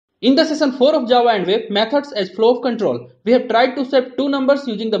In the session 4 of Java and Web methods as flow of control, we have tried to swap two numbers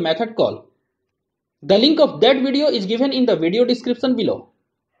using the method call. The link of that video is given in the video description below.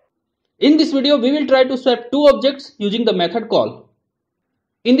 In this video, we will try to swap two objects using the method call.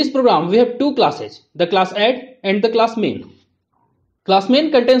 In this program, we have two classes, the class add and the class main. Class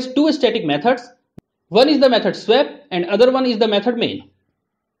main contains two static methods. One is the method swap and other one is the method main.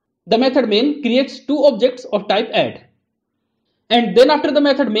 The method main creates two objects of type add. And then after the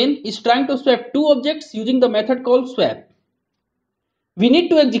method main is trying to swap two objects using the method called swap. We need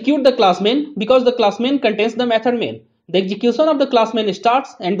to execute the class main because the class main contains the method main. The execution of the class main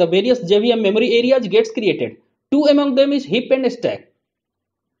starts and the various JVM memory areas gets created. Two among them is heap and stack.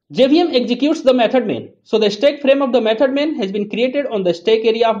 JVM executes the method main, so the stack frame of the method main has been created on the stack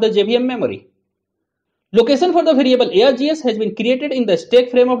area of the JVM memory. Location for the variable args has been created in the stack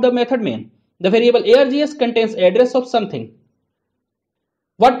frame of the method main. The variable args contains address of something.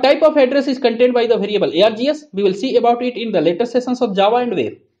 What type of address is contained by the variable args? We will see about it in the later sessions of Java and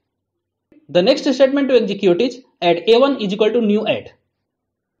Web. The next statement to execute is add a1 is equal to new add.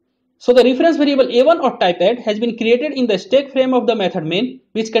 So the reference variable a1 of type add has been created in the stack frame of the method main,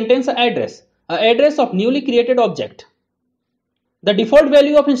 which contains an address of newly created object. The default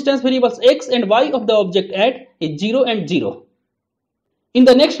value of instance variables x and y of the object add is 0 and 0. In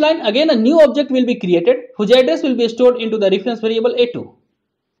the next line, again a new object will be created whose address will be stored into the reference variable a2.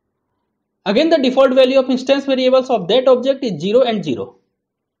 Again the default value of instance variables of that object is 0 and 0.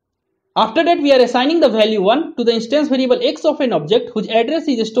 After that, we are assigning the value 1 to the instance variable x of an object whose address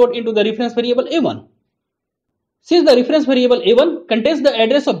is stored into the reference variable a1. Since the reference variable a1 contains the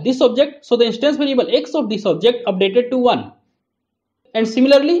address of this object, so the instance variable x of this object updated to 1. And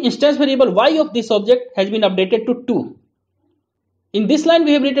similarly, instance variable y of this object has been updated to 2. In this line,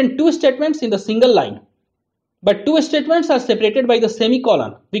 we have written two statements in the single line. But two statements are separated by the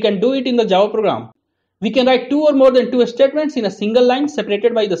semicolon. We can do it in the Java program. We can write two or more than two statements in a single line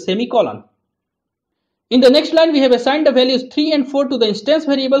separated by the semicolon. In the next line, we have assigned the values 3 and 4 to the instance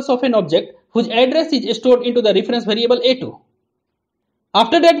variables of an object whose address is stored into the reference variable a2.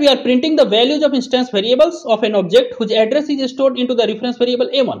 After that, we are printing the values of instance variables of an object whose address is stored into the reference variable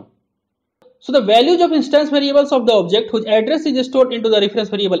a1. So the values of instance variables of the object whose address is stored into the reference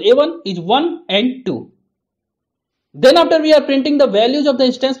variable a1 is 1 and 2. Then after, we are printing the values of the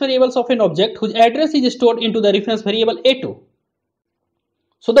instance variables of an object whose address is stored into the reference variable a2.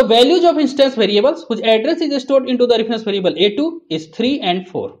 So the values of instance variables whose address is stored into the reference variable a2 is 3 and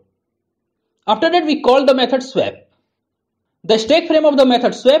 4. After that, we call the method swap. The stack frame of the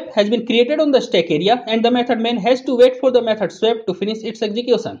method swap has been created on the stack area and the method main has to wait for the method swap to finish its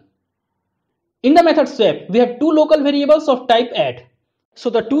execution. In the method swap, we have two local variables of type add. So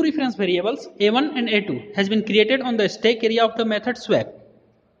the two reference variables a1 and a2 has been created on the stack area of the method swap.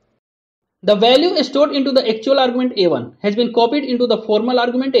 The value stored into the actual argument a1 has been copied into the formal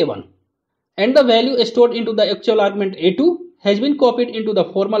argument a1 and the value stored into the actual argument a2 has been copied into the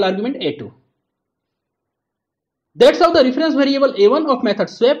formal argument a2. That's how the reference variable a1 of method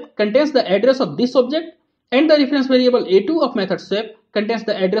swap contains the address of this object and the reference variable a2 of method swap contains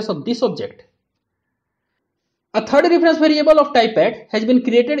the address of this object. A third reference variable of type add has been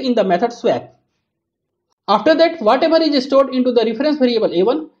created in the method swap. After that, whatever is stored into the reference variable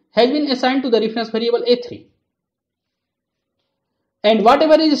a1 has been assigned to the reference variable a3. And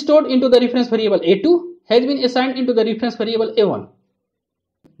whatever is stored into the reference variable a2 has been assigned into the reference variable a1.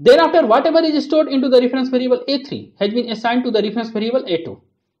 Then after, whatever is stored into the reference variable a3 has been assigned to the reference variable a2.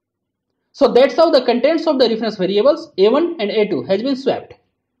 So that's how the contents of the reference variables a1 and a2 has been swapped.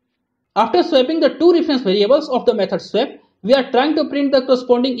 After swapping the two reference variables of the method swap, we are trying to print the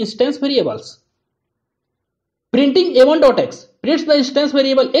corresponding instance variables. Printing a1.x prints the instance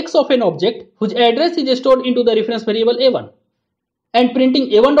variable x of an object whose address is stored into the reference variable a1. And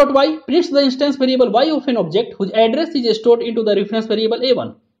printing a1.y prints the instance variable y of an object whose address is stored into the reference variable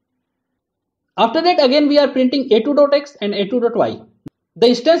a1. After that, again we are printing a2.x and a2.y. The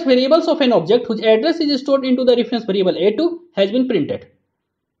instance variables of an object whose address is stored into the reference variable a2 has been printed.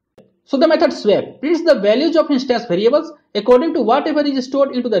 So the method swap prints the values of instance variables according to whatever is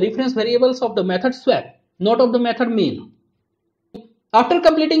stored into the reference variables of the method swap, not of the method main. After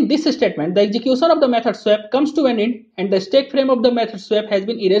completing this statement, the execution of the method swap comes to an end and the stack frame of the method swap has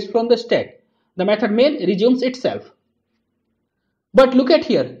been erased from the stack. The method main resumes itself. But look at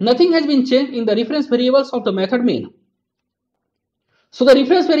here, nothing has been changed in the reference variables of the method main. So the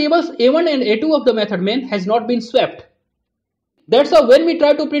reference variables a1 and a2 of the method main has not been swapped. That's how when we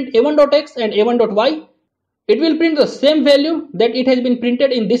try to print a1.x and a1.y, it will print the same value that it has been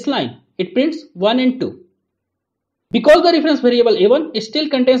printed in this line. It prints 1 and 2. because the reference variable a1 still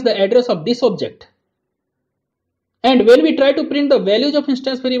contains the address of this object. And when we try to print the values of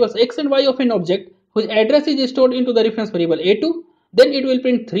instance variables x and y of an object whose address is stored into the reference variable a2, then it will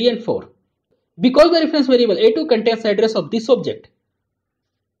print 3 and 4. Because the reference variable a2 contains the address of this object.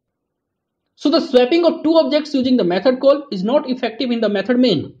 So the swapping of two objects using the method call is not effective in the method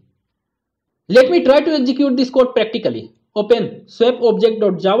main. Let me try to execute this code practically. Open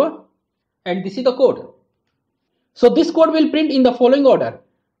swapObject.java and this is the code. So this code will print in the following order.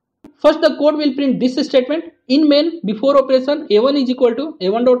 First the code will print this statement in main before operation a1 is equal to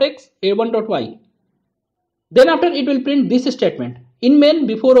a1.x, a1.y. Then after it will print this statement in main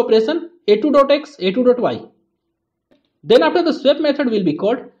before operation a2.x, a2.y. Then after the swap method will be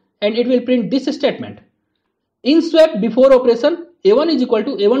called and it will print this statement in swap before operation a1 is equal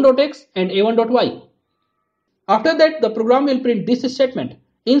to a1.x and a1.y. After that the program will print this statement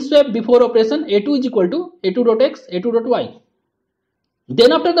in swap before operation a2 is equal to a2.x, a2.y.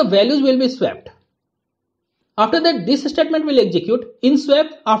 Then after the values will be swapped. After that this statement will execute in swap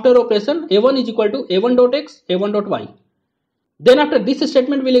after operation a1 is equal to a1.x, a1.y. Then after this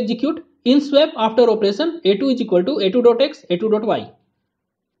statement will execute in swap after operation a2 is equal to a2.x, a2.y.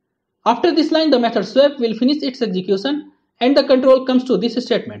 After this line the method swap will finish its execution and the control comes to this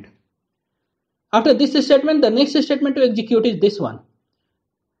statement. After this statement the next statement to execute is this one.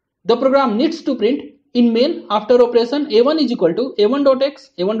 The program needs to print in main after operation a1 is equal to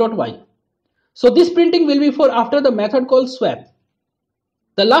a1.x, a1.y. So this printing will be for after the method called swap.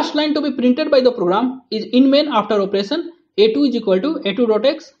 The last line to be printed by the program is in main after operation a2 is equal to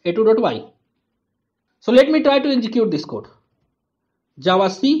a2.x, a2.y. So let me try to execute this code. Java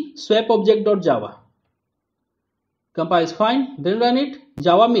C swapObject.java. Compiles fine, then run it.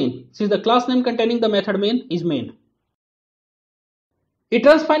 Java main, since the class name containing the method main is main. It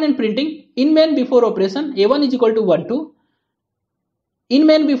runs fine and printing in main before operation a1 is equal to 1, 2. In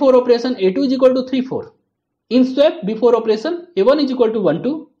main before operation a2 is equal to 3, 4. In swap before operation a1 is equal to 1,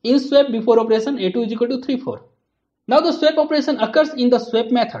 2. In swap before operation a2 is equal to 3, 4. Now the swap operation occurs in the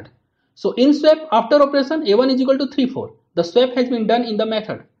swap method. So in swap after operation a1 is equal to 3, 4. The swap has been done in the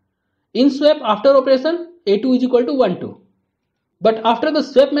method. In swap after operation a2 is equal to 1, 2. But after the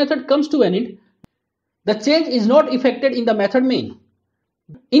swap method comes to an end, the change is not effected in the method main.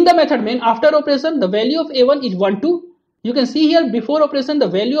 In the method main after operation the value of a1 is 1, 2. You can see here before operation the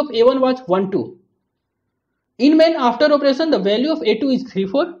value of a1 was 1, 2. In main after operation the value of a2 is 3,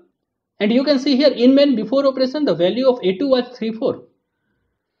 4. And you can see here in main before operation the value of a2 was 3, 4.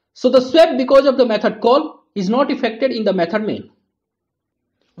 So the swap because of the method call is not effected in the method main.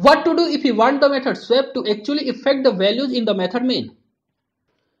 What to do if we want the method swap to actually affect the values in the method main?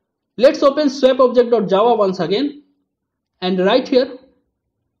 Let's open swapObject.java once again and write here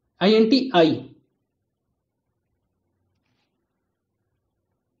int I.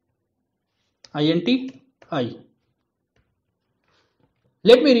 int I.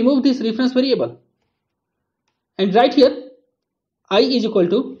 Let me remove this reference variable and write here I is equal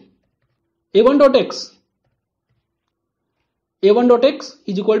to a1.x. a1.x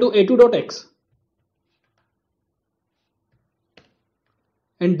is equal to a2.x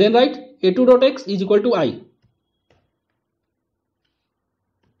and then write a2.x is equal to I.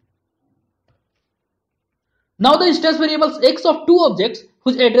 Now the instance variables x of two objects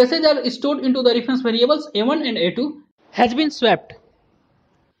whose addresses are stored into the reference variables a1 and a2 has been swapped.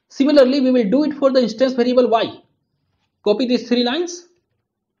 Similarly, we will do it for the instance variable y. Copy these three lines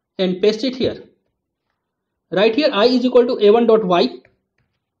and paste it here. Write here I is equal to a1.y.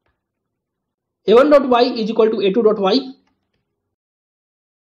 a1.y is equal to a2.y.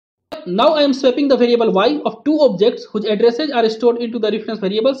 Now I am swapping the variable y of two objects whose addresses are stored into the reference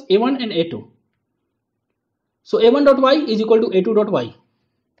variables a1 and a2. So a1.y is equal to a2.y.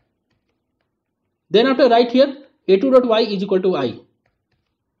 Then after write here a2.y is equal to I.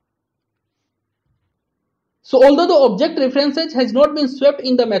 So although the object references has not been swapped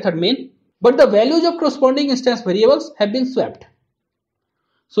in the method main, but the values of corresponding instance variables have been swapped.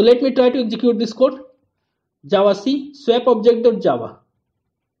 So let me try to execute this code. Java C swapObject.java.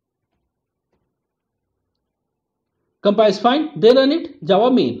 Compiles fine, then run it.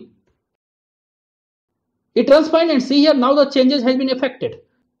 Java main. It runs fine and see here now the changes has been effected.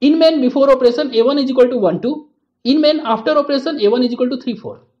 In main before operation a1 is equal to 1, 2. In main after operation a1 is equal to 3,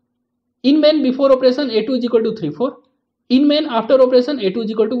 4. In main before operation a2 is equal to 3, 4. In main after operation a2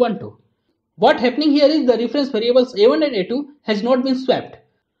 is equal to 1, 2. What happening here is the reference variables a1 and a2 has not been swapped.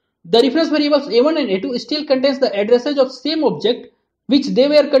 The reference variables a1 and a2 still contains the addresses of same object which they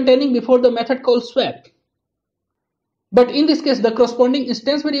were containing before the method called swap. But in this case the corresponding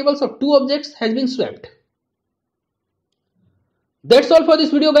instance variables of two objects has been swapped. That's all for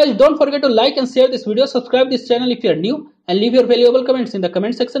this video, guys. Don't forget to like and share this video, subscribe this channel if you are new, and leave your valuable comments in the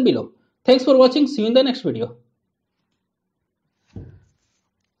comment section below. Thanks for watching. See you in the next video.